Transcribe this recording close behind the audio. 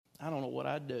I don't know what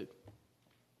I'd do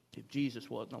if Jesus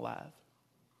wasn't alive.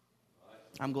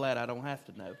 I'm glad I don't have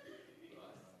to know.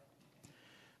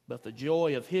 But the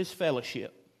joy of His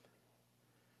fellowship,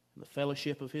 the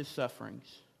fellowship of His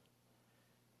sufferings,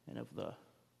 and of the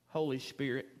Holy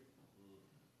Spirit,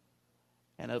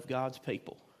 and of God's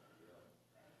people,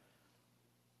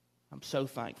 I'm so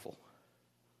thankful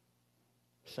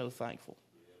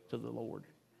to the Lord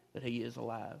that He is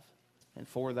alive. And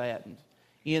for that, and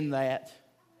in that,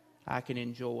 I can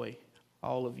enjoy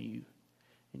all of you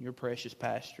and your precious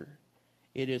pastor.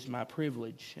 It is my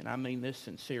privilege, and I mean this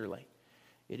sincerely,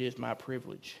 it is my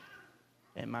privilege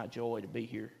and my joy to be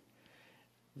here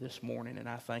this morning. And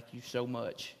I thank you so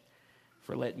much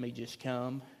for letting me just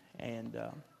come and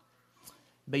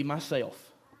be myself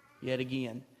yet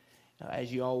again,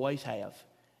 as you always have.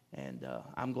 And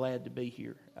I'm glad to be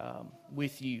here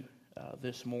with you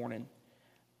this morning.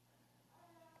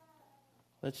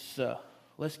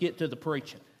 Let's get to the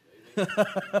preaching.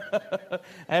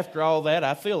 After all that,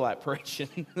 I feel like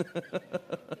preaching.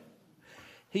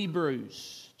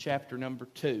 Hebrews chapter number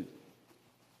 2.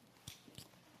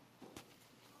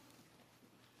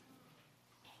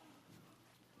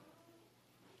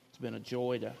 It's been a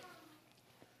joy to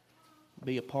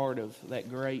be a part of that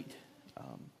great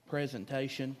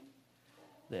presentation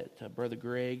that Brother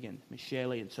Greg and Miss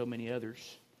Shelley and so many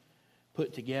others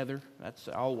put together. That's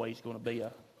always going to be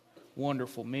a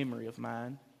wonderful memory of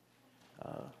mine.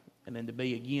 And then to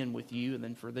be again with you, and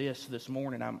then for this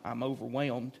morning, I'm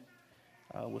overwhelmed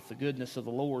with the goodness of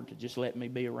the Lord to just let me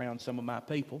be around some of my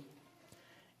people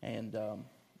and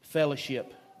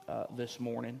fellowship this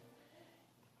morning.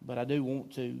 But I do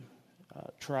want to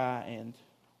try and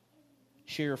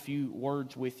share a few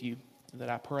words with you that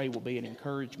I pray will be an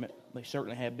encouragement. They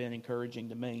certainly have been encouraging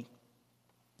to me.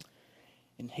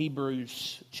 In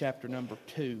Hebrews chapter number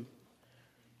 2,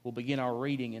 we'll begin our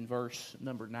reading in verse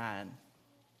number 9.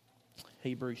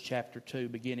 Hebrews chapter 2,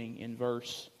 beginning in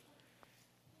verse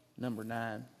number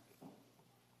 9.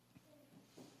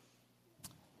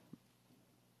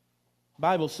 The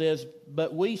Bible says,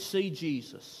 "But we see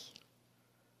Jesus,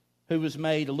 who was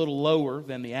made a little lower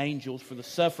than the angels for the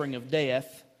suffering of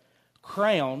death,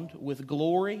 crowned with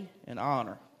glory and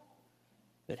honor,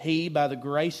 that He, by the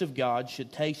grace of God,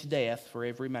 should taste death for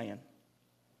every man.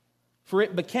 For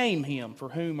it became Him, for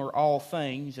whom are all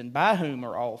things, and by whom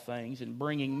are all things, and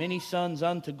bringing many sons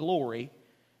unto glory,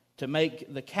 to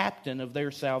make the captain of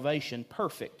their salvation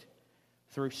perfect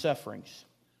through sufferings.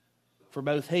 For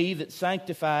both He that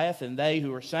sanctifieth and they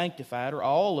who are sanctified are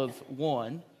all of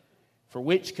one, for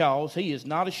which cause He is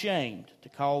not ashamed to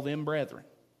call them brethren,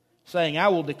 saying, I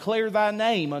will declare Thy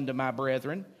name unto my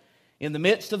brethren. In the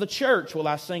midst of the church will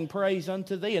I sing praise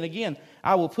unto Thee. And again,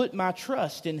 I will put my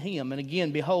trust in Him. And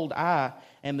again, behold, I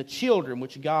am the children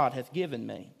which God hath given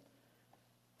me.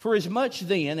 For as much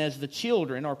then as the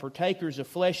children are partakers of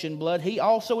flesh and blood, He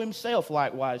also Himself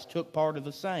likewise took part of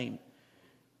the same,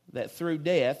 that through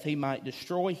death He might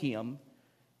destroy him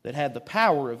that had the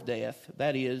power of death,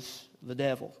 that is, the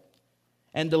devil,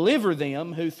 and deliver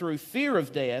them who through fear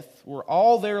of death were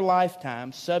all their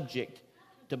lifetime subject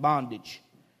to bondage.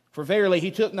 For verily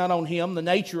He took not on Him the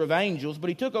nature of angels, but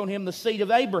He took on Him the seed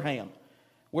of Abraham.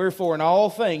 Wherefore in all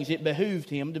things it behooved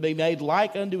Him to be made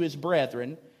like unto His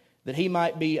brethren, that He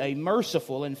might be a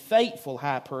merciful and faithful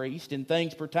high priest in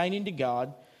things pertaining to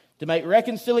God, to make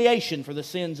reconciliation for the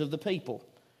sins of the people.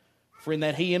 For in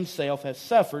that He Himself hath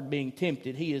suffered, being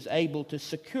tempted, He is able to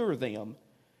succor them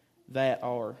that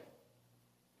are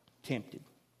tempted."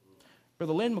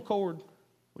 Brother Lynn McCord,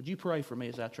 would you pray for me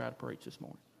as I try to preach this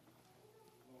morning?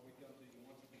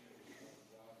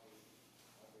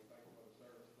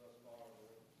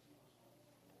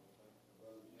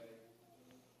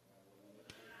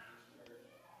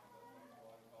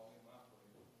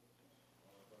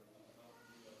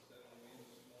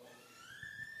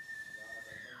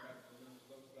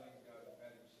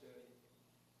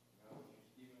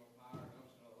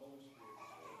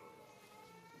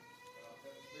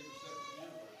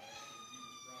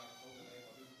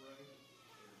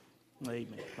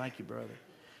 Amen. Thank you, brother.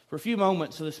 For a few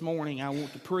moments this morning, I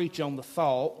want to preach on the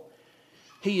thought,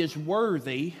 He is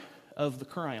worthy of the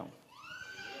crown.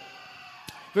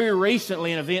 Very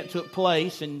recently, an event took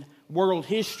place in world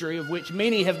history of which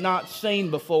many have not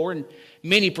seen before, and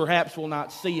many perhaps will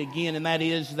not see again, and that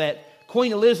is that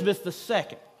Queen Elizabeth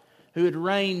II, who had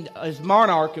reigned as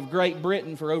monarch of Great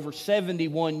Britain for over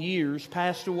 71 years,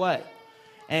 passed away.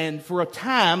 And for a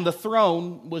time, the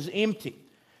throne was empty.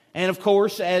 And of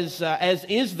course, as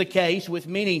is the case with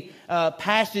many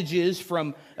passages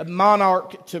from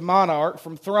monarch to monarch,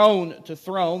 from throne to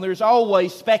throne, there's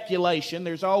always speculation,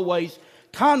 there's always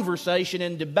conversation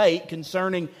and debate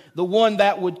concerning the one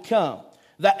that would come.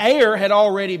 The heir had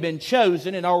already been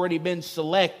chosen and already been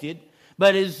selected.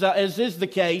 But as is the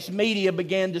case, media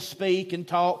began to speak and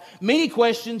talk. Many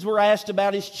questions were asked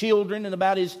about his children and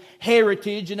about his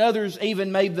heritage, and others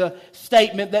even made the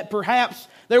statement that perhaps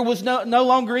there was no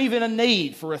longer even a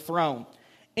need for a throne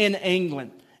in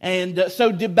England. And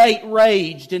so debate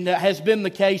raged, and has been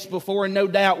the case before, and no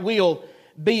doubt will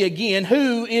be again.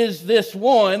 Who is this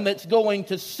one that's going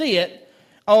to sit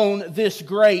on this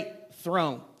great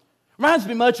throne? Reminds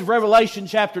me much of Revelation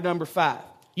chapter number 5.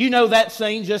 You know that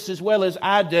scene just as well as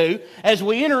I do. As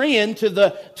we enter into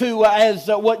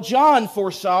what John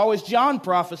foresaw, as John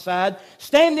prophesied,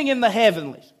 standing in the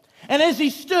heavenlies. And as he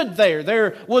stood there,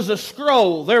 there was a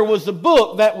scroll, there was a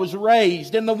book that was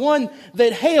raised, and the one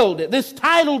that held it, this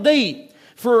title deed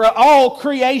for all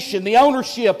creation, the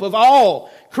ownership of all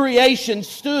creation,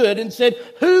 stood and said,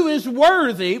 "Who is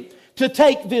worthy to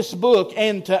take this book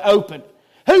and to open it?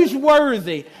 Who's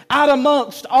worthy out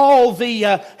amongst all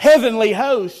the heavenly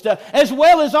host, as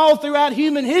well as all throughout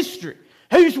human history?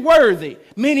 Who's worthy?"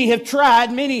 Many have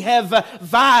tried, many have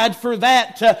vied for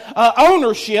that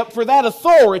ownership, for that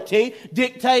authority.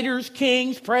 Dictators,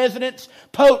 kings, presidents,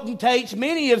 potentates,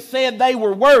 many have said they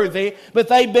were worthy, but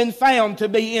they've been found to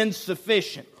be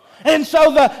insufficient. And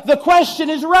so the question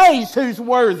is raised, who's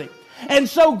worthy? And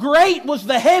so great was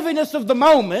the heaviness of the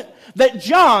moment that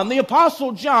John, the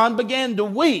Apostle John, began to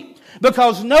weep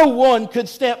because no one could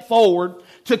step forward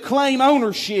to claim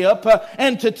ownership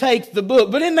and to take the book.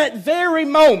 But in that very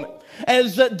moment,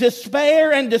 as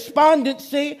despair and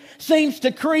despondency seems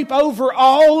to creep over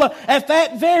all, at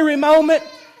that very moment,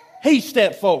 he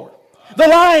stepped forward. The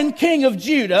Lion King of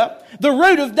Judah, the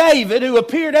Root of David, who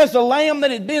appeared as a lamb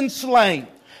that had been slain.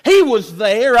 He was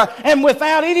there, and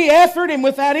without any effort and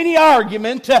without any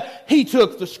argument, he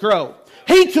took the scroll.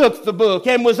 He took the book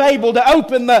and was able to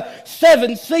open the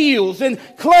 7 seals and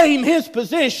claim his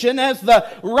position as the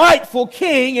rightful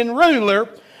king and ruler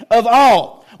of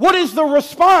all. What is the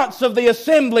response of the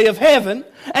assembly of heaven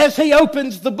as he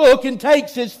opens the book and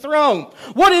takes his throne?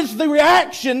 What is the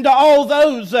reaction to all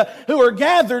those who are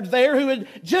gathered there, who had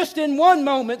just in one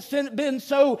moment been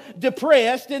so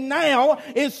depressed and now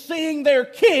is seeing their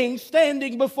king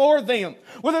standing before them?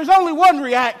 Well, there's only one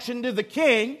reaction to the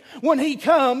king when he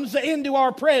comes into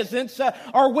our presence,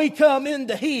 or we come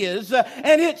into his,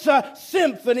 and it's a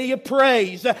symphony of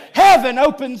praise. Heaven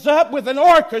opens up with an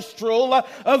orchestral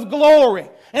of glory.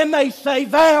 And they say,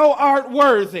 "Thou art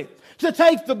worthy to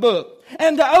take the book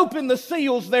and to open the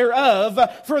seals thereof,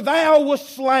 for thou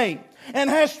wast slain, and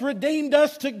hast redeemed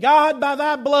us to God by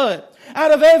thy blood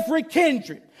out of every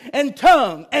kindred and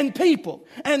tongue and people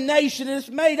and nation, and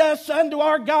hast made us unto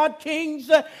our God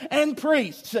kings and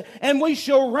priests, and we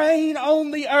shall reign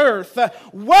on the earth.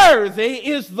 Worthy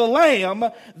is the Lamb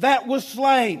that was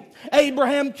slain."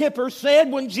 Abraham Kuyper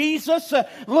said, when Jesus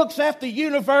looks at the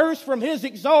universe from his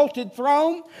exalted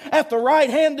throne at the right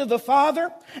hand of the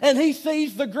Father, and he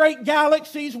sees the great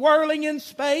galaxies whirling in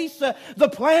space, the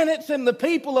planets and the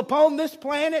people upon this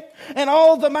planet, and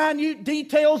all the minute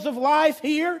details of life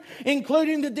here,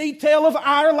 including the detail of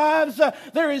our lives,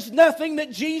 there is nothing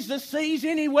that Jesus sees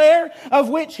anywhere of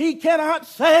which he cannot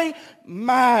say,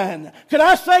 "Mine." Could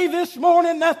I say this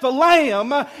morning that the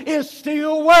Lamb is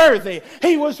still worthy?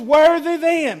 He was worthy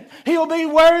then. He'll be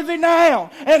worthy now.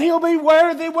 And he'll be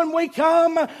worthy when we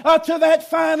come to that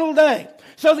final day.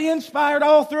 So the inspired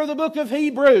author of the book of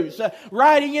Hebrews,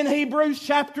 writing in Hebrews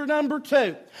chapter number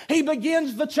 2, he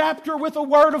begins the chapter with a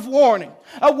word of warning,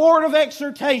 a word of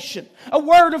exhortation, a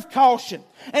word of caution.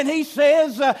 And he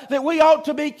says that we ought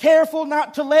to be careful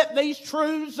not to let these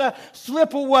truths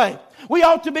slip away. We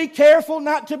ought to be careful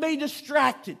not to be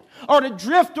distracted or to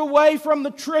drift away from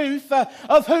the truth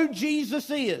of who Jesus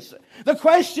is. The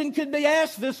question could be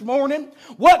asked this morning,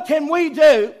 what can we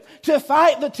do to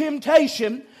fight the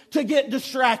temptation to get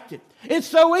distracted? It's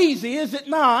so easy, is it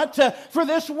not, for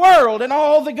this world and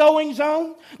all the goings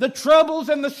on, the troubles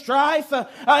and the strife,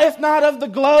 if not of the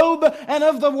globe and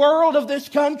of the world, of this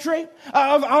country,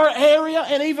 of our area,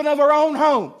 and even of our own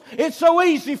home. It's so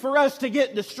easy for us to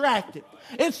get distracted.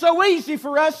 It's so easy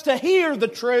for us to hear the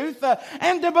truth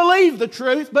and to believe the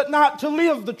truth, but not to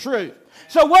live the truth.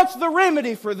 So what's the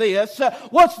remedy for this?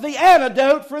 What's the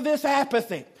antidote for this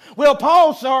apathy? Well,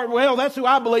 that's who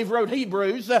I believe wrote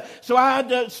Hebrews, so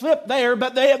I slipped there,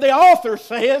 but the author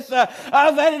says that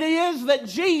it is that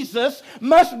Jesus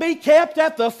must be kept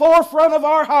at the forefront of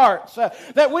our hearts,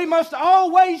 that we must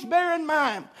always bear in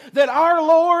mind that our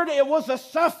Lord, it was a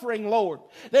suffering Lord,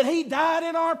 that He died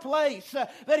in our place,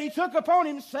 that He took upon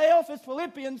Himself, as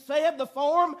Philippians said, the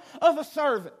form of a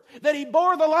servant, that He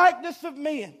bore the likeness of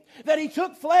men, that He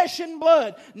took flesh and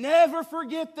blood. Never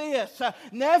forget this.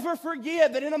 Never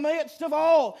forget that in the midst of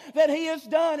all that He has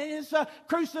done in His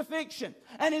crucifixion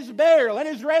and His burial and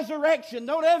His resurrection,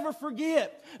 don't ever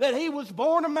forget that He was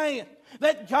born a man,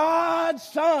 that God's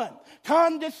Son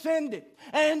condescended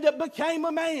and became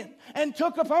a man and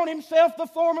took upon Himself the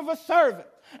form of a servant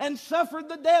and suffered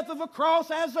the death of a cross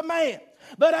as a man.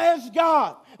 But as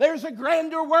God, there's a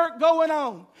grander work going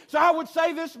on. So I would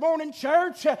say this morning,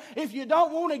 church, if you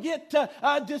don't want to get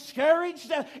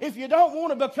discouraged, if you don't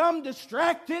want to become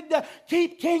distracted,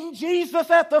 keep King Jesus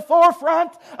at the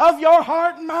forefront of your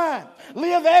heart and mind.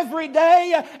 Live every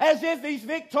day as if He's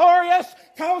victorious,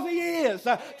 because He is.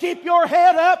 Keep your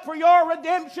head up, for your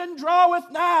redemption draweth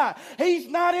nigh. He's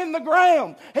not in the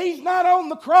ground. He's not on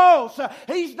the cross.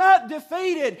 He's not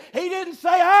defeated. He didn't say,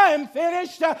 I am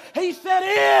finished. He said,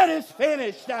 it is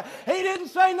finished. He didn't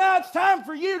say, now it's time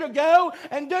for you to go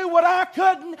and do what I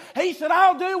couldn't. He said,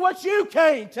 I'll do what you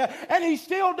can't. And He's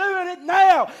still doing it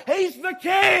now. He's the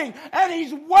King, and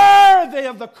He's worthy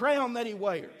of the crown that He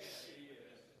wears.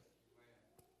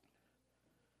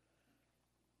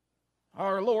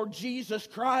 Our Lord Jesus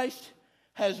Christ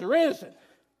has risen.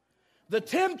 The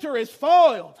tempter is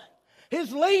foiled.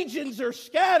 His legions are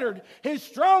scattered. His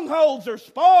strongholds are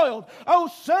spoiled. Oh,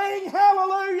 sing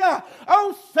hallelujah.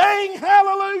 Oh, sing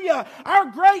hallelujah. Our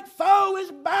great foe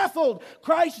is baffled.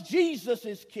 Christ Jesus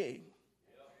is King.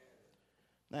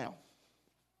 Now,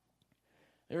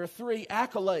 there are 3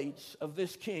 accolades of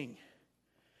this King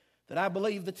that I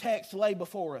believe the text lay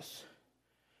before us.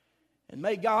 And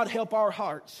may God help our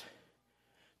hearts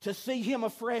to see Him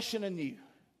afresh and anew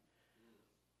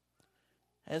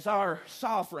as our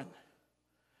sovereign,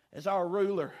 as our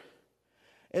ruler,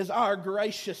 as our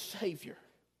gracious Savior.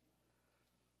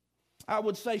 I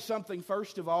would say something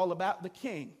first of all about the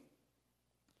King.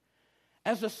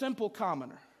 As a simple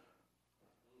commoner,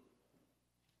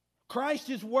 Christ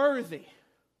is worthy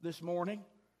this morning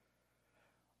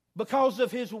because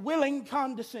of His willing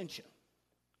condescension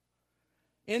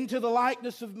into the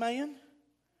likeness of man,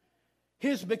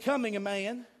 His becoming a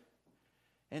man,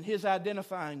 and His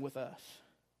identifying with us.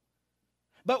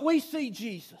 But we see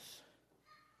Jesus,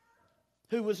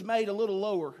 who was made a little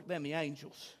lower than the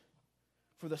angels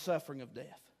for the suffering of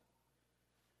death.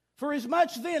 For as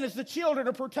much then as the children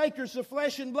are partakers of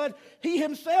flesh and blood, He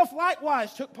Himself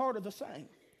likewise took part of the same.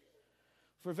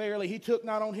 For verily He took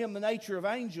not on Him the nature of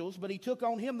angels, but He took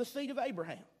on Him the seed of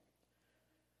Abraham.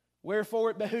 Wherefore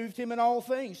it behooved Him in all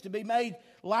things to be made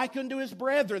like unto His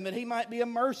brethren, that He might be a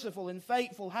merciful and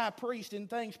faithful high priest in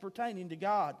things pertaining to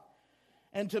God,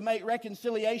 and to make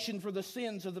reconciliation for the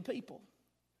sins of the people.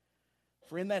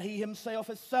 For in that He Himself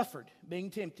has suffered, being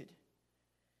tempted,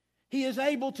 He is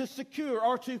able to secure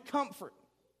or to comfort,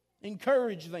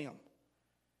 encourage them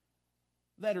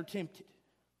that are tempted.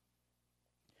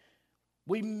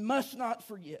 We must not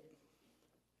forget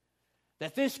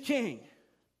that this King,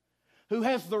 who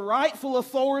has the rightful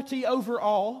authority over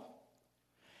all,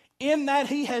 in that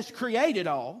He has created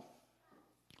all.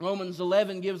 Romans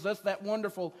 11 gives us that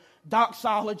wonderful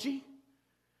doxology,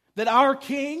 that our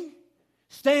King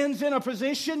stands in a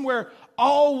position where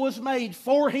all was made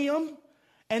for Him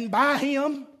and by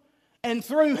Him and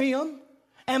through Him,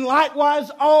 and likewise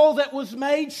all that was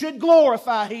made should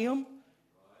glorify Him.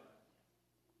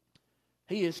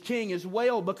 He is King as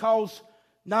well because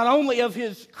not only of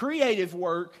His creative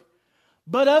work,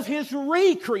 but of His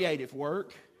recreative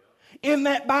work, in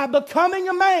that by becoming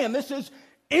a man, this is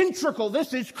integral,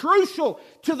 this is crucial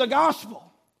to the gospel,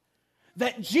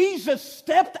 that Jesus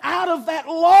stepped out of that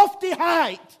lofty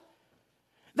height,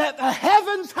 that the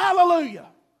heavens, hallelujah,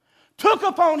 took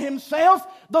upon Himself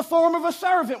the form of a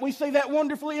servant. We see that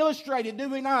wonderfully illustrated, do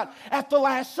we not, at the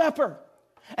Last Supper,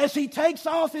 as He takes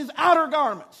off His outer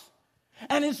garments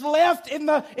and is left in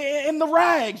the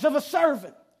rags of a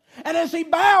servant. And as He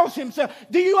bows Himself,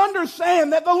 do you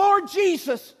understand that the Lord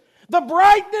Jesus, the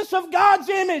brightness of God's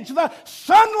image, the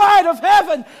sunlight of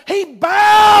heaven, He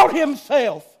bowed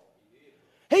Himself.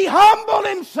 He humbled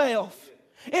Himself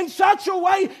in such a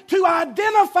way to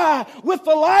identify with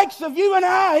the likes of you and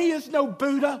I. He is no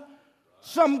Buddha.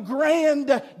 some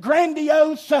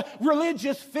grandiose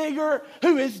religious figure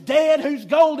who is dead, whose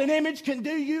golden image can do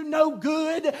you no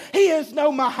good. He is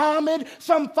no Muhammad,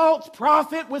 some false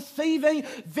prophet with seething,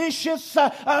 vicious,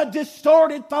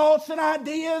 distorted thoughts and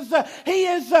ideas. He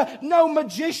is no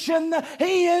magician.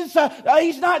 He's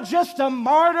not just a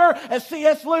martyr. As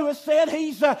C.S. Lewis said,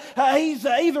 he's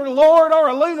either Lord or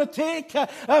a lunatic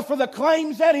for the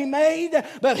claims that he made.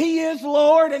 But he is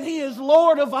Lord, and he is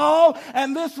Lord of all.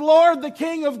 And this Lord, the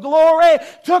King of glory,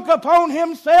 took upon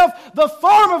himself the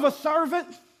form of a servant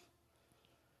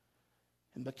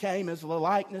and became as the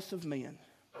likeness of men.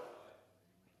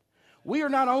 We are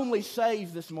not only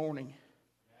saved this morning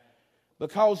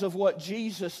because of what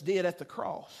Jesus did at the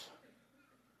cross.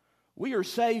 We are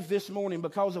saved this morning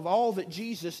because of all that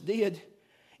Jesus did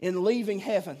in leaving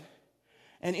heaven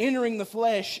and entering the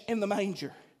flesh in the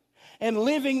manger and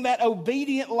living that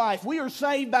obedient life. We are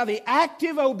saved by the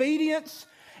active obedience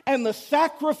and the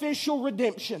sacrificial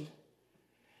redemption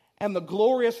and the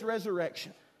glorious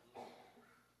resurrection.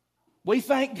 We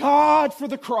thank God for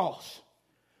the cross.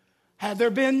 Had there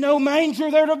been no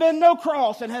manger, there would have been no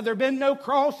cross. And had there been no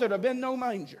cross, there would have been no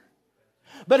manger.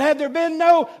 But had there been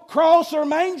no cross or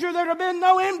manger, there would have been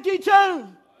no empty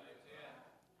tomb.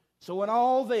 So in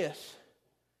all this,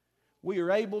 we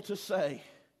are able to say,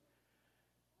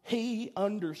 He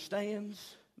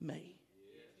understands me.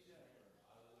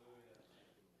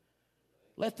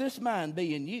 Let this mind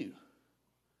be in you,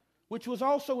 which was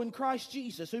also in Christ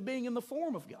Jesus, who being in the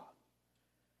form of God,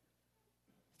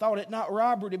 thought it not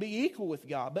robbery to be equal with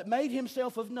God, but made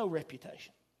himself of no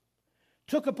reputation.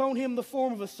 Took upon him the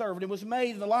form of a servant, and was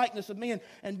made in the likeness of men,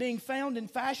 and being found in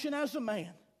fashion as a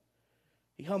man,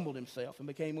 he humbled himself and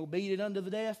became obedient unto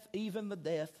the death, even the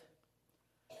death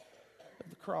of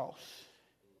the cross.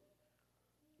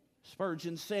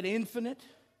 Spurgeon said, infinite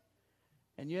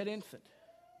and yet infant.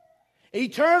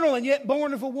 Eternal and yet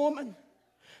born of a woman.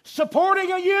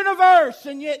 Supporting a universe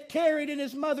and yet carried in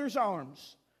his mother's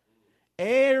arms.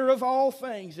 Heir of all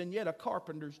things and yet a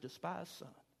carpenter's despised son.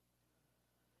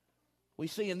 We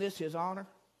see in this his honor.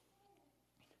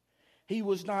 He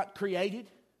was not created.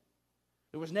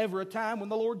 There was never a time when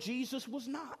the Lord Jesus was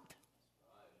not.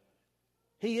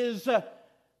 He is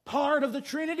part of the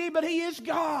Trinity, but he is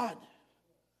God.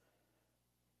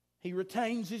 He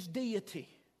retains his deity.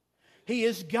 He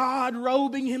is God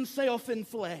robing himself in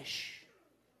flesh.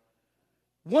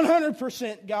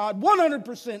 100% God,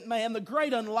 100% man, the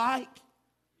great unlike.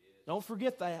 Don't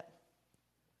forget that.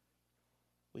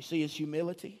 We see his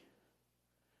humility.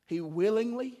 He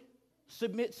willingly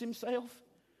submits himself.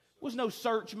 There was no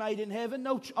search made in heaven,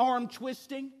 no arm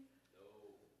twisting,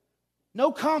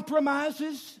 no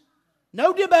compromises,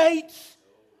 no debates.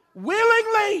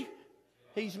 Willingly,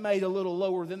 he's made a little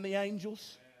lower than the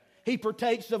angels. He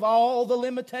partakes of all the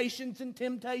limitations and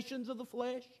temptations of the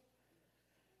flesh.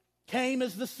 Came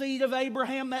as the seed of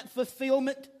Abraham, that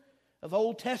fulfillment of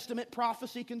Old Testament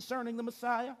prophecy concerning the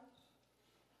Messiah.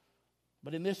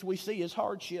 But in this we see his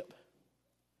hardship.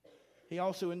 He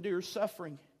also endures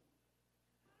suffering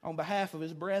on behalf of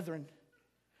his brethren.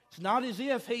 It's not as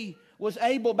if he was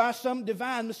able by some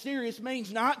divine mysterious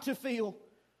means not to feel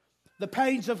the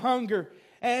pains of hunger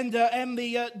and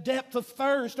the depth of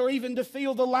thirst, or even to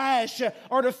feel the lash,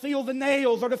 or to feel the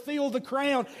nails, or to feel the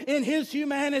crown. In his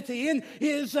humanity, in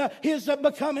his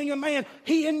becoming a man,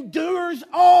 he endures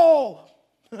all.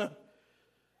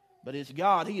 But as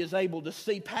God, he is able to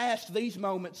see past these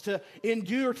moments, to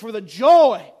endure for the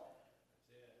joy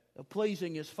of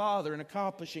pleasing his Father and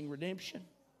accomplishing redemption.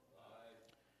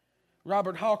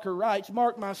 Robert Hawker writes,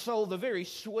 "Mark, my soul, the very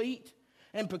sweet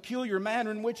and peculiar manner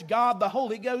in which God the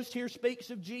Holy Ghost here speaks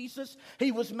of Jesus.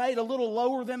 He was made a little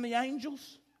lower than the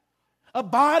angels. A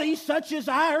body such as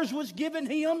ours was given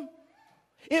him.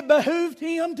 It behooved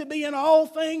him to be in all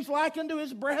things like unto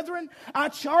his brethren. I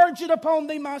charge it upon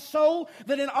thee, my soul,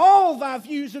 that in all thy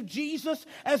views of Jesus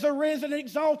as a risen and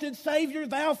exalted Savior,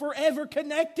 thou forever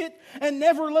connect it and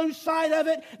never lose sight of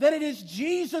it, that it is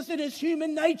Jesus in his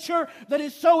human nature that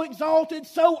is so exalted,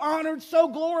 so honored, so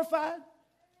glorified.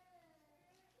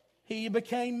 He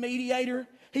became mediator.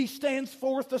 He stands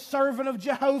forth the servant of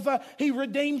Jehovah. He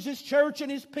redeems his church and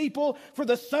his people, for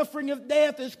the suffering of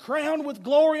death is crowned with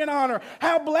glory and honor.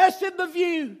 How blessed the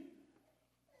view!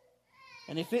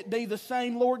 And if it be the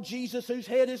same Lord Jesus whose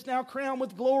head is now crowned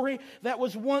with glory that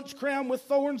was once crowned with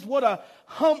thorns,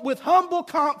 with humble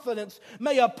confidence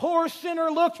may a poor sinner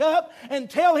look up and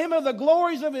tell him of the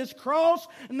glories of his cross,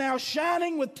 now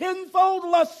shining with tenfold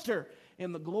luster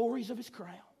in the glories of his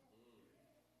crown.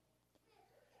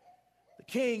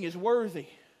 The King is worthy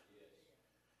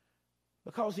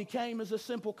because he came as a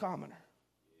simple commoner.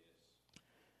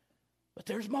 But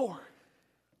there's more.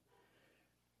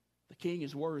 The King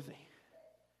is worthy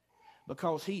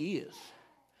because He is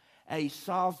a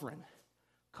sovereign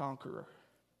conqueror.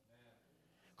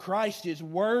 Christ is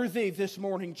worthy this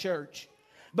morning, church,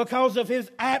 because of His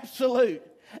absolute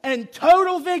and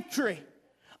total victory,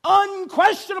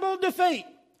 unquestionable defeat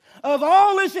of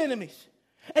all His enemies.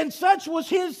 And such was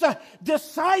His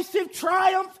decisive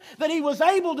triumph that He was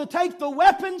able to take the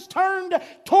weapons turned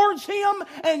towards Him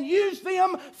and use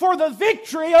them for the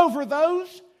victory over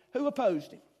those who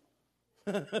opposed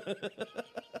Him.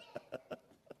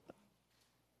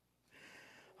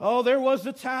 Oh, there was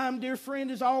a time, dear friend,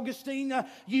 as Augustine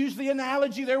used the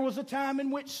analogy, there was a time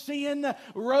in which sin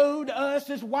rode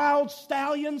us as wild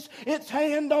stallions, its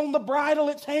hand on the bridle,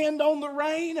 its hand on the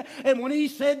rein. And when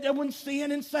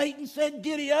sin and Satan said,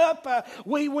 "Giddy up,"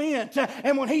 we went.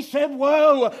 And when he said,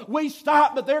 "Whoa," we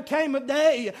stopped. But there came a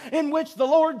day in which the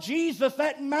Lord Jesus,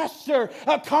 that master,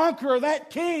 a conqueror,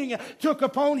 that king, took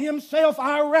upon Himself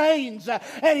our reins.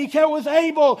 And He was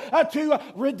able to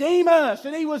redeem us.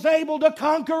 And He was able to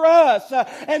conquer us,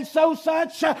 and such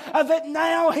that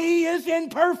now He is in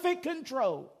perfect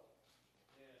control.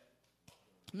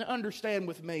 Now understand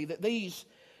with me that these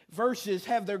verses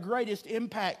have their greatest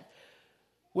impact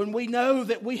when we know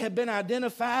that we have been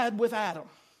identified with Adam,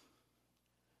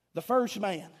 the first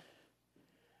man,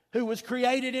 who was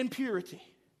created in purity,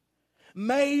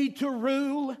 made to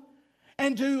rule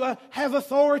and to have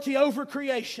authority over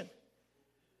creation.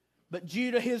 But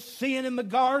due to his sin in the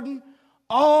garden,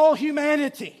 all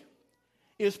humanity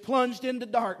is plunged into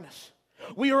darkness.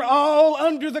 We are all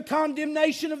under the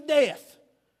condemnation of death.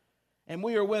 And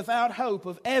we are without hope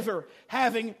of ever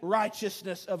having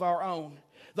righteousness of our own.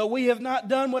 Though we have not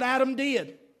done what Adam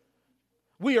did,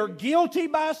 we are guilty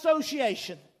by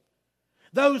association.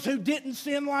 Those who didn't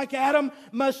sin like Adam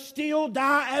must still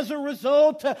die as a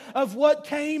result of what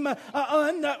came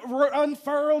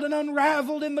unfurled and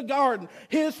unraveled in the garden.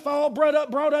 His fall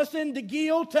brought us into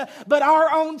guilt, but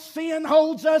our own sin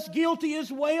holds us guilty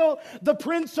as well. The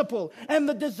principle and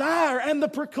the desire and the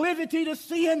proclivity to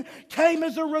sin came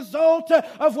as a result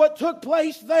of what took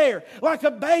place there. Like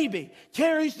a baby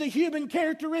carries the human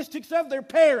characteristics of their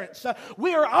parents.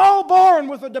 We are all born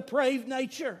with a depraved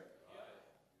nature.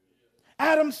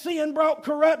 Adam's sin brought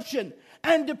corruption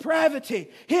and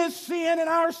depravity. His sin and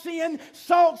our sin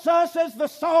salts us as the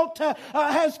salt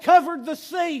has covered the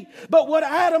sea. But what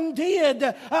Adam did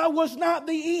was not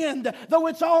the end, though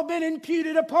it's all been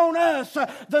imputed upon us.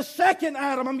 The second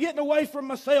Adam, I'm getting away from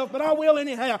myself, but I will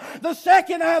anyhow. The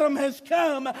second Adam has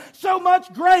come so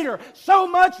much greater, so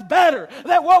much better,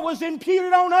 that what was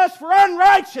imputed on us for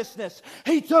unrighteousness,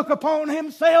 He took upon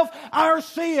Himself our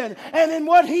sin. And in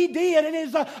what He did, in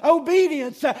His obedience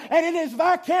and in His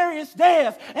vicarious death,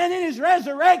 and in His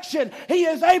resurrection, He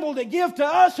is able to give to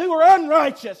us who are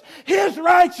unrighteous His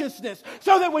righteousness,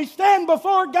 so that we stand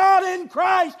before God in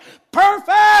Christ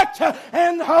perfect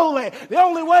and holy. The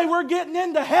only way we're getting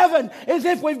into heaven is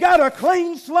if we've got a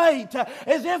clean slate,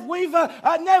 as if we've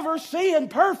never sinned,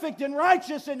 perfect and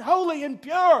righteous and holy and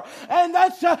pure. And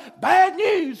that's bad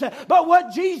news. But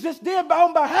what Jesus did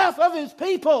on behalf of His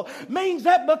people means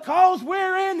that because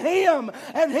we're in Him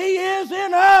and He is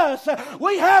in us,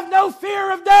 we have no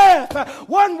fear of death.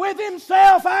 One with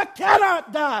Himself, I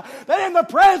cannot die. That in the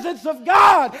presence of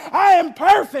God, I am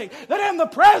perfect. That in the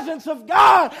presence of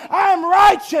God, I am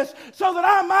righteous, so that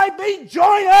I might be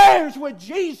joint heirs with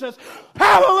Jesus.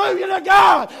 Hallelujah to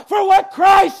God for what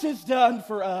Christ has done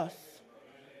for us.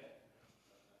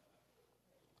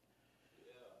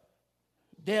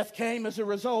 Death came as a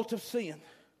result of sin.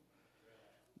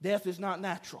 Death is not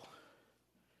natural.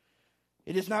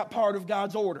 It is not part of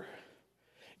God's order.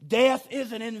 Death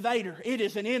is an invader. It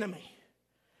is an enemy.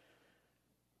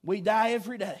 We die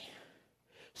every day.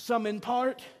 Some in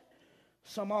part,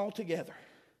 some altogether.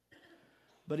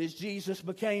 But as Jesus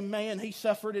became man, He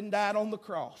suffered and died on the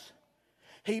cross.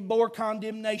 He bore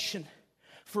condemnation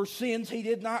for sins He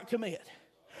did not commit.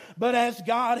 But as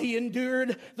God, He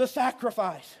endured the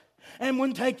sacrifice. And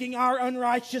when taking our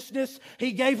unrighteousness,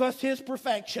 He gave us His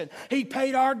perfection. He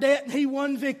paid our debt and He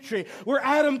won victory. Where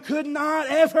Adam could not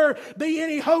ever be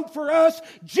any hope for us,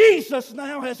 Jesus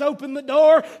now has opened the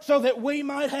door so that we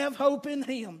might have hope in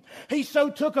Him. He so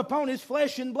took upon His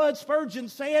flesh and blood, Spurgeon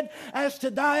said, as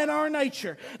to die in our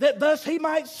nature, that thus He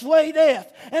might slay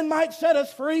death and might set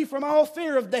us free from all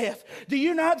fear of death. Do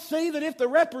you not see that if the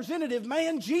representative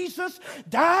man, Jesus,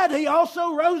 died, He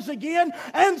also rose again,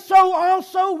 and so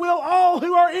also will all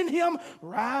who are in Him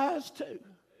rise too.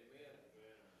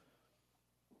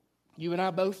 You and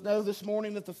I both know this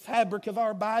morning that the fabric of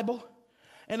our Bible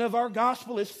and of our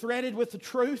gospel is threaded with the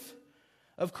truth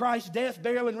of Christ's death,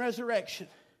 burial, and resurrection.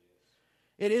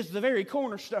 It is the very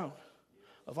cornerstone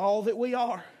of all that we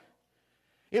are.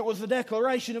 It was the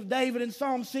declaration of David in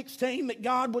Psalm 16 that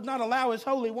God would not allow His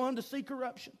Holy One to see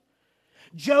corruption.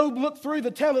 Job looked through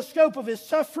the telescope of his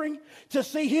suffering to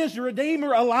see his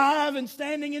Redeemer alive and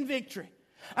standing in victory.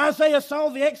 Isaiah saw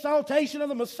the exaltation of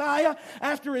the Messiah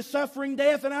after His suffering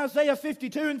death in Isaiah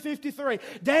 52 and 53.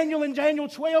 Daniel in Daniel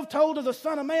 12 told of the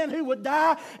Son of Man who would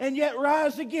die and yet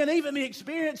rise again. Even the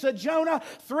experience of Jonah,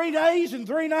 3 days and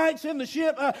 3 nights in the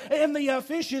ship, in the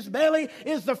fish's belly,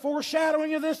 is the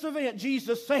foreshadowing of this event.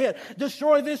 Jesus said,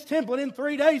 destroy this temple and in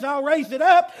 3 days I'll raise it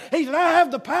up. He said, I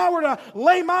have the power to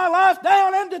lay my life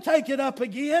down and to take it up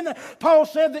again. Paul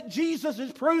said that Jesus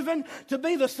is proven to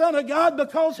be the Son of God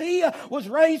because He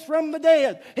was raised from the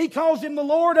dead. He calls Him the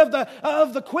Lord of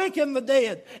the quick and the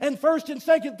dead. And 1 and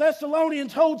 2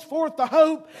 Thessalonians holds forth the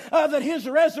hope that His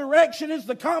resurrection is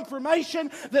the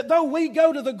confirmation that though we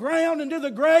go to the ground and to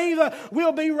the grave,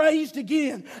 we'll be raised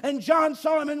again. And John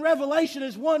saw Him in Revelation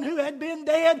as one who had been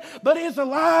dead but is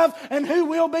alive and who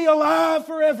will be alive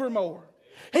forevermore.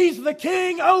 He's the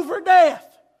King over death.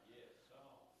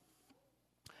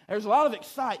 There's a lot of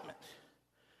excitement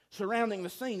surrounding the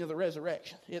scene of the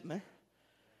resurrection, isn't there?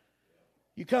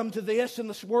 You come to this in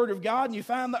the Word of God and you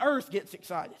find the earth gets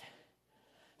excited.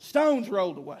 Stones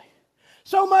rolled away.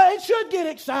 So much it should get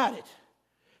excited.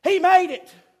 He made it.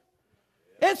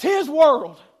 It's His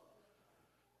world.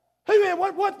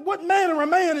 What manner of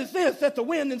man is this that the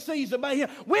wind and seas obey Him?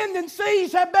 Wind and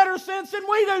seas have better sense than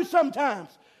we do sometimes.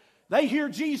 They hear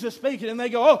Jesus speaking and they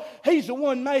go, oh, He's the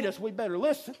one made us. We better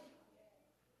listen.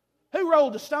 Who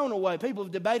rolled the stone away? People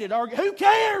have debated, argued. Who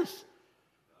cares?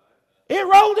 It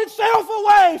rolled itself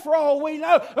away for all we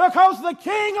know because the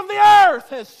King of the earth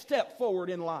has stepped forward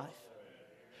in life.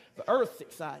 The earth's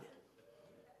excited.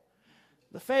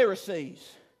 The Pharisees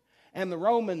and the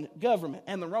Roman government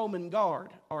and the Roman guard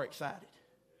are excited.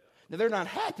 Now they're not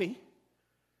happy,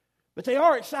 but they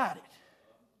are excited.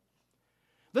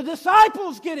 The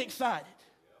disciples get excited.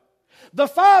 The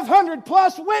 500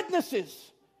 plus witnesses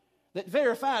that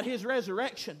verified His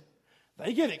resurrection,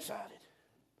 they get excited.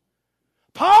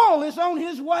 Paul is on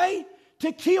his way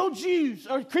to kill Jews,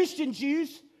 or Christian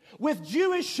Jews, with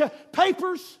Jewish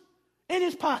papers in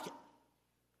his pocket.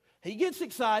 He gets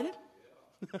excited.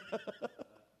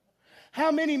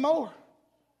 How many more?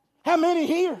 How many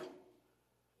here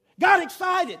got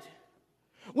excited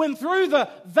when through the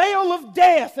veil of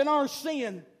death and our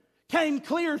sin came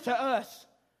clear to us,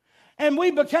 and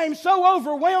we became so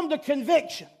overwhelmed with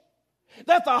conviction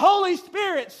that the Holy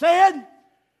Spirit said,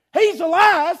 He's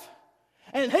alive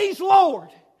and He's Lord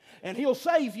and He'll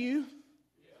save you.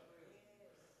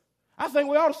 I think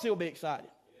we ought to still be excited.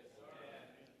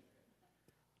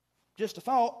 Just a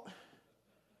thought.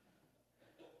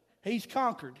 He's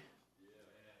conquered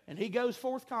and He goes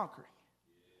forth conquering.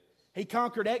 He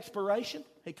conquered expiration.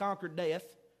 He conquered death.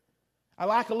 I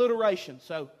like alliteration,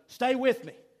 so stay with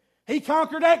me. He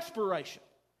conquered expiration.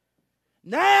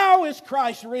 Now is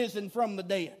Christ risen from the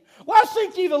dead. Why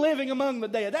seek ye the living among the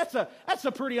dead? That's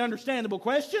a pretty understandable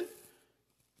question.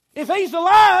 If He's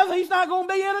alive, He's not going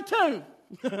to be in a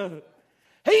tomb.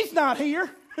 He's not here.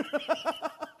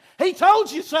 He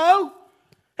told you so.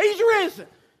 He's risen.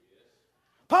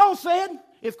 Paul said,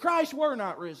 if Christ were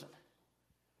not risen,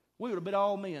 we would have been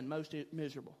all men most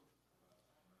miserable.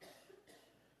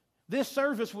 This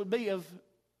service would be of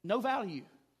no value.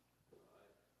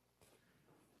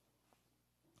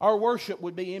 Our worship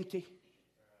would be empty.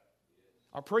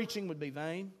 Our preaching would be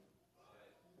vain.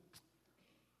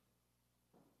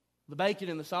 The bacon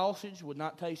and the sausage would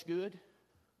not taste good.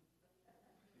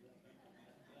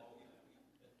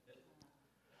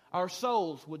 Our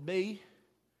souls would be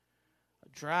a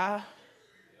dry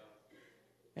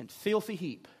and filthy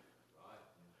heap.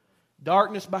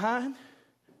 Darkness behind,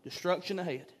 destruction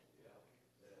ahead.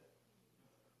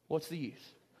 What's the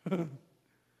use?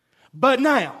 But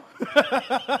now,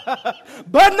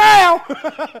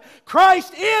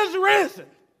 Christ is risen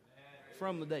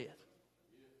from the dead.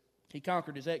 He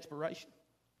conquered His expiration.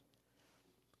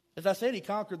 As I said, He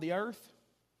conquered the earth.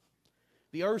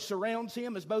 The earth surrounds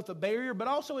Him as both a barrier, but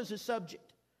also as His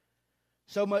subject.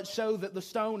 So much so that the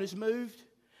stone is moved,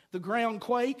 the ground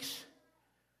quakes,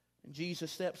 and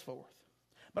Jesus steps forth.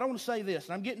 But I want to say this,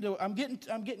 and I'm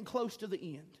getting close to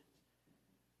the end.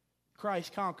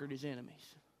 Christ conquered His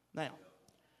enemies. Now,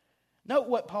 note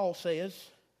what Paul says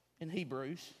in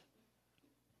Hebrews.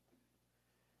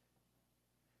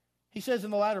 He says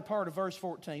in the latter part of verse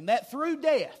 14, that through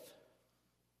death,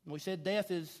 we said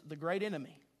death is the great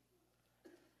enemy,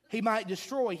 He might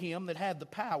destroy him that had the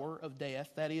power of death,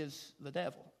 that is, the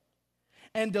devil,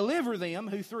 and deliver them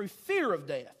who through fear of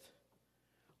death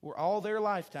were all their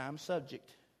lifetime subject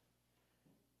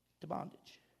to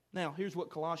bondage. Now, here's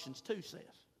what Colossians 2 says.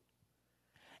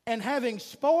 And having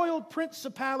spoiled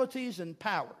principalities and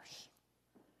powers,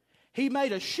 He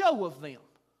made a show of them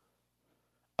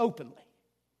openly,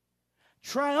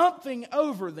 triumphing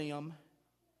over them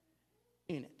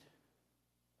in it.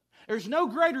 There's no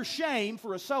greater shame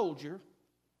for a soldier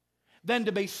than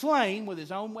to be slain with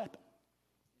his own weapon.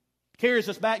 Carries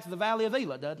us back to the Valley of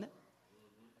Elah, doesn't it?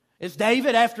 It's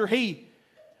David, after he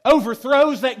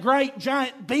overthrows that great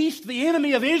giant beast, the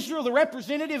enemy of Israel, the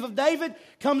representative of David,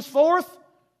 comes forth,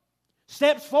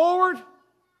 steps forward,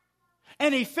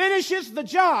 and he finishes the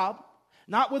job,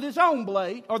 not with his own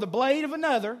blade or the blade of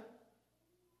another.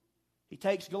 He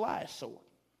takes Goliath's sword.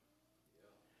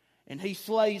 And he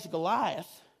slays Goliath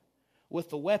with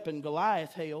the weapon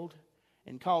Goliath held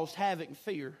and caused havoc and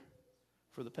fear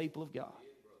for the people of God.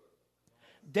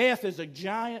 Death is a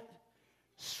giant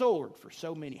sword for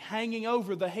so many, hanging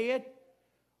over the head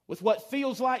with what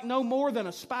feels like no more than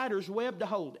a spider's web to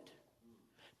hold it.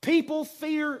 People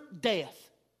fear death.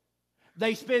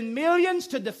 They spend millions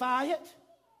to defy it.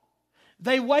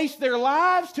 They waste their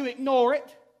lives to ignore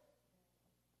it.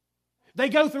 They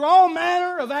go through all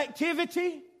manner of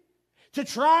activity to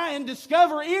try and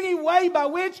discover any way by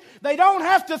which they don't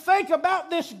have to think about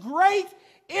this great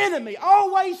enemy,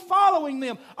 always following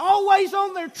them, always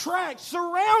on their tracks,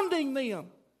 surrounding them.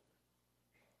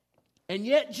 And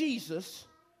yet Jesus,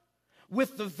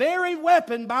 with the very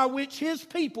weapon by which His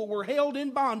people were held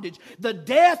in bondage, the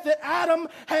death that Adam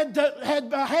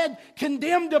had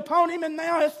condemned upon him and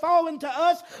now has fallen to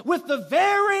us, with the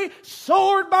very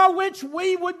sword by which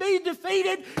we would be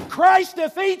defeated, Christ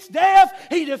defeats death,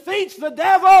 He defeats the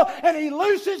devil, and He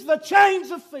looses the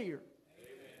chains of fear.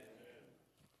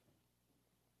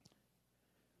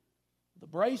 The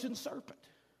brazen serpent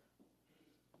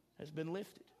has been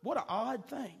lifted. What an odd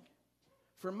thing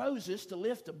for Moses to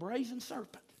lift a brazen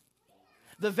serpent.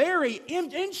 The very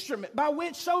instrument by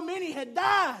which so many had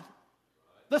died.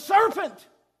 The serpent.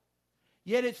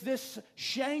 Yet it's this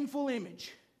shameful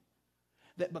image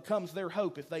that becomes their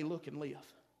hope if they look and live.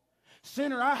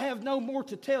 Sinner, I have no more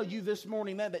to tell you this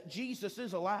morning than that Jesus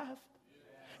is alive.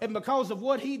 And because of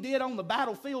what He did on the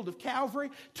battlefield of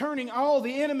Calvary, turning all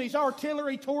the enemy's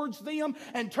artillery towards them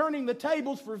and turning the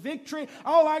tables for victory,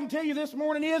 all I can tell you this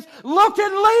morning is, look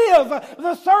and live.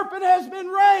 The serpent has been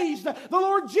raised. The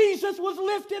Lord Jesus was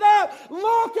lifted up.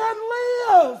 Look and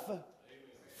live. Amen.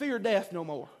 Fear death no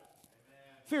more.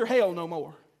 Amen. Fear hell no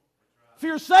more.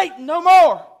 Fear Satan no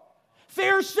more.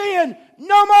 Fear sin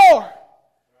no more.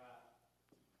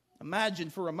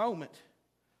 Imagine for a moment,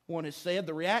 one has said,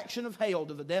 the reaction of hell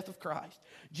to the death of Christ.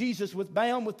 Jesus was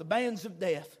bound with the bands of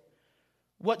death.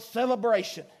 What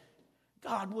celebration!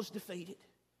 God was defeated.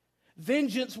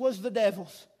 Vengeance was the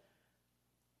devil's.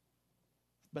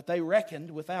 But they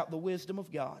reckoned without the wisdom of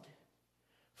God.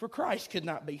 For Christ could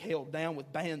not be held down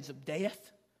with bands of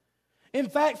death. In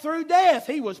fact, through death,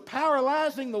 He was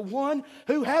paralyzing the one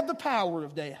who had the power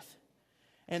of death.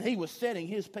 And He was setting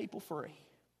His people free.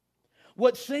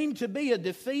 What seemed to be a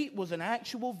defeat was an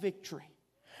actual victory.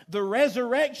 The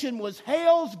resurrection was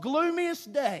hell's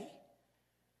gloomiest day.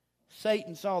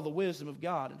 Satan saw the wisdom of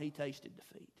God and he tasted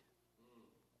defeat.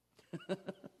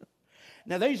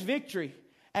 Now there's victory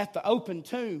at the open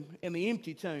tomb and the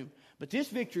empty tomb. But this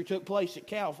victory took place at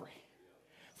Calvary.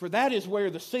 For that is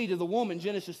where the seed of the woman,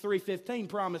 Genesis 3:15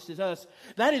 promises us,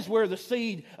 that is where the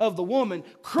seed of the woman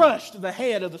crushed the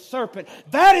head of the serpent.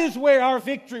 That is where our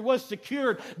victory was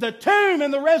secured. The tomb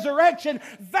and the resurrection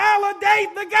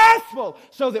validate the gospel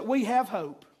so that we have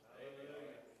hope.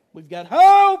 We've got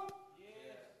hope.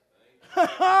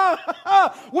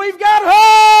 We've got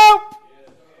hope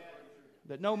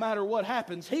that no matter what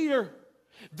happens here,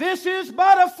 this is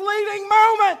but a fleeting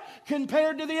moment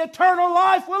compared to the eternal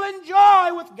life we'll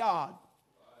enjoy with God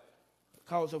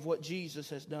because of what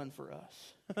Jesus has done for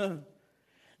us.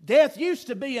 Death used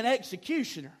to be an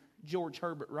executioner, George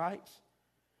Herbert writes,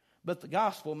 but the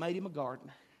gospel made him a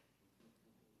gardener.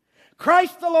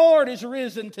 Christ the Lord is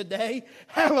risen today.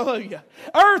 Hallelujah.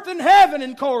 Earth and heaven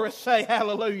in chorus say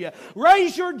hallelujah.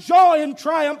 Raise your joy and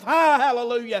triumph high.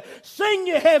 Hallelujah. Sing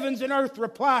ye heavens and earth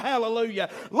reply hallelujah.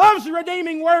 Love's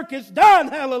redeeming work is done.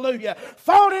 Hallelujah.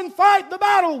 Fought in fight the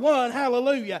battle won.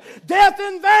 Hallelujah. Death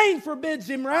in vain forbids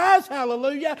him rise.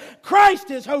 Hallelujah.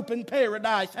 Christ is hope in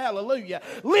paradise. Hallelujah.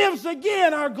 Lives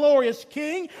again our glorious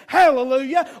King.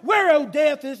 Hallelujah. Where, O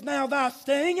death, is now thy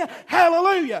sting?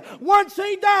 Hallelujah. Once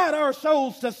He died our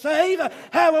souls to save.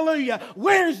 Hallelujah.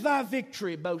 Where's thy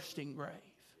victory, boasting grave?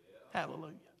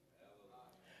 Hallelujah.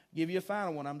 Give you a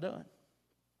final one, I'm done.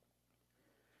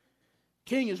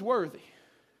 King is worthy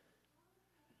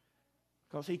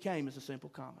because He came as a simple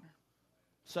commoner,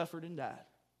 suffered and died,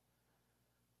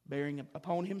 bearing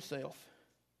upon Himself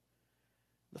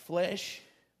the flesh,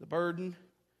 the burden,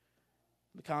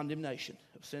 the condemnation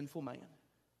of sinful man.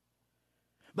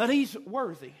 But He's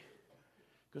worthy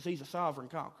because He's a sovereign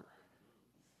conqueror.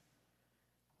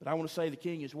 But I want to say the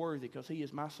King is worthy because He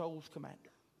is my soul's commander.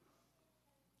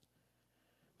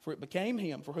 For it became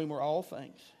Him for whom are all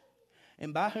things,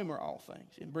 and by whom are all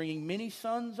things, in bringing many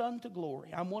sons unto glory.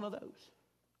 I'm one of those.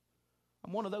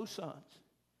 I'm one of those sons.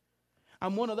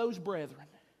 I'm one of those brethren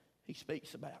He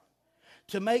speaks about.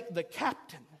 To make the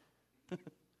captain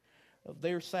of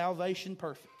their salvation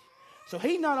perfect. So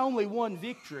He not only won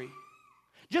victory,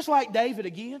 just like David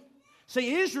again.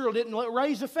 See, Israel didn't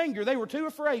raise a finger. They were too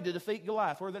afraid to defeat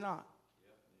Goliath, were they not?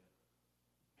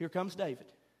 Here comes David.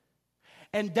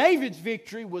 And David's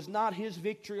victory was not his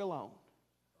victory alone.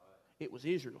 It was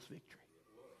Israel's victory.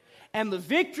 And the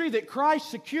victory that Christ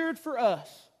secured for us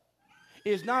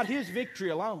is not His victory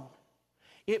alone.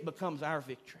 It becomes our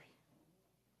victory.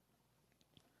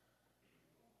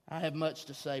 I have much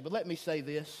to say, but let me say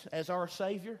this. As our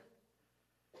Savior,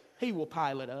 He will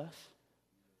pilot us.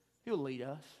 He'll lead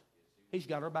us. He's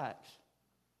got our backs.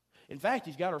 In fact,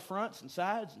 He's got our fronts and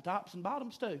sides and tops and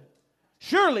bottoms too.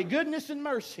 Surely goodness and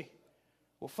mercy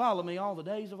will follow me all the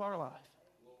days of our life.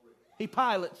 He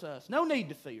pilots us. No need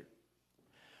to fear.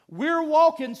 We're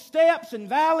walking steps and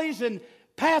valleys and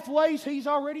pathways He's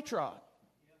already trod.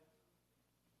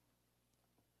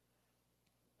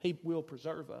 He will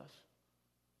preserve us.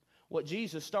 What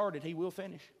Jesus started, He will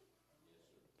finish.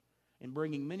 In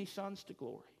bringing many sons to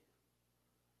glory.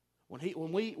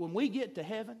 When we get to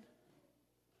heaven,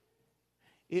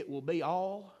 it will be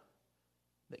all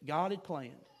that God had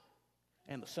planned,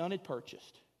 and the Son had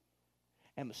purchased,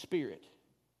 and the Spirit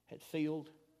had filled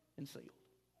and sealed.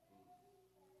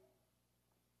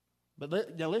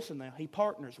 But now listen now, He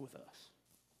partners with us.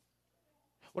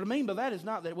 What I mean by that is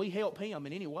not that we help Him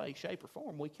in any way, shape, or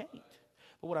form. We can't.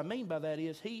 But what I mean by that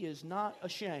is He is not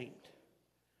ashamed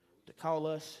to call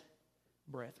us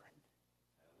brethren.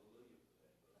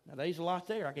 Now there's a lot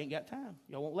there. I ain't got time.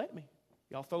 Y'all won't let me.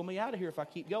 Y'all throw me out of here if I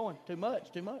keep going. Too much.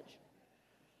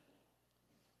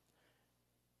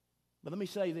 But let me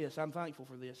say this. I'm thankful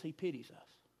for this. He pities us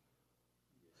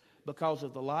because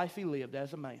of the life He lived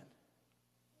as a man,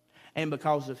 and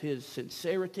because of His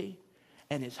sincerity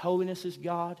and His holiness as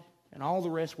God and all the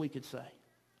rest we could say.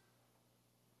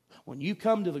 When you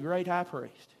come to the great high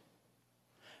priest,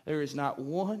 there is not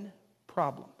one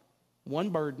problem, one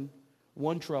burden,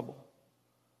 one trouble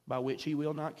by which He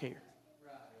will not care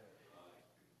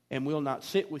and will not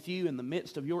sit with you in the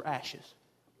midst of your ashes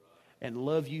and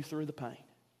love you through the pain.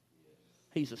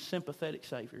 He's a sympathetic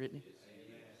Savior, isn't He?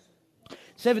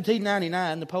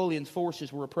 1799, Napoleon's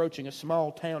forces were approaching a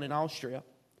small town in Austria.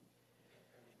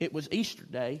 It was Easter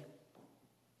Day.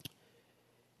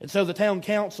 And so the town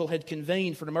council had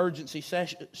convened for an emergency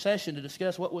session to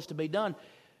discuss what was to be done.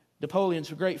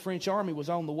 Napoleon's great French army was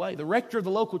on the way. The rector of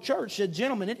the local church said,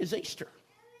 "Gentlemen, it is Easter.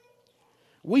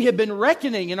 We have been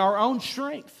reckoning in our own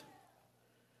strength,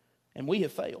 and we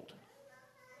have failed.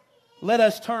 Let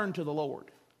us turn to the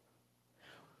Lord."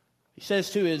 He says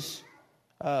to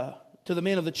the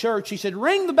men of the church, he said,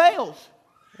 "Ring the bells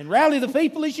and rally the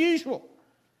people as usual,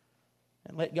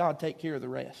 and let God take care of the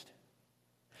rest."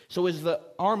 So as the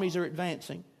armies are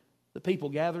advancing, the people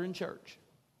gather in church.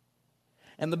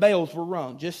 And the bells were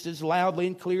rung just as loudly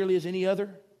and clearly as any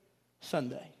other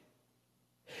Sunday.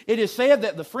 It is said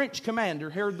that the French commander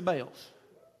heard the bells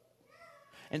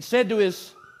and said to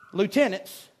his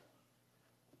lieutenants,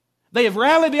 "They have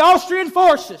rallied the Austrian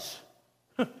forces.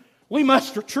 We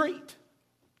must retreat."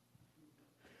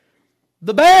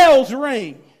 The bells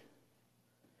ring.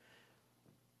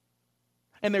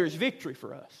 And there is victory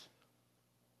for us.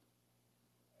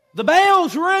 The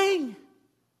bells ring,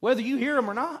 whether you hear them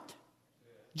or not.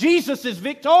 Jesus is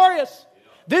victorious.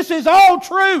 This is all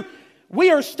true.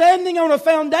 We are standing on a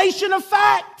foundation of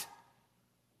fact,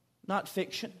 not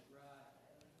fiction.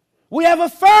 We have a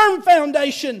firm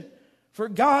foundation, for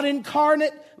God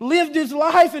incarnate lived His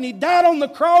life and He died on the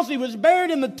cross. He was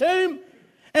buried in the tomb,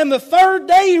 and the third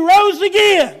day He rose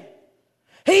again.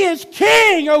 He is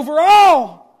King over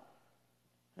all.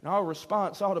 And our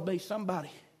response ought to be,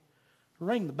 somebody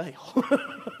ring the bell.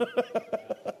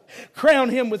 Crown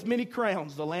Him with many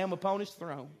crowns, the Lamb upon His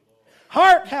throne.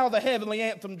 Hark how the heavenly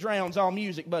anthem drowns all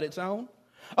music but its own.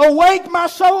 Awake my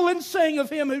soul and sing of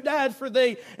Him who died for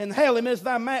thee, and hail Him as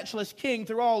thy matchless King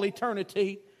through all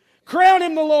eternity. Crown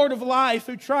him the Lord of life,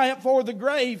 who triumphed o'er the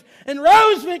grave and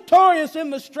rose victorious in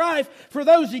the strife for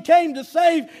those he came to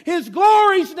save. His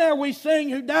glories now we sing,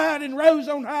 who died and rose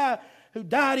on high, who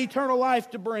died eternal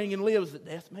life to bring and lives that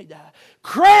death may die.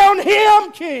 Crown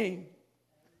him king.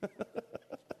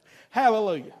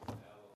 Hallelujah.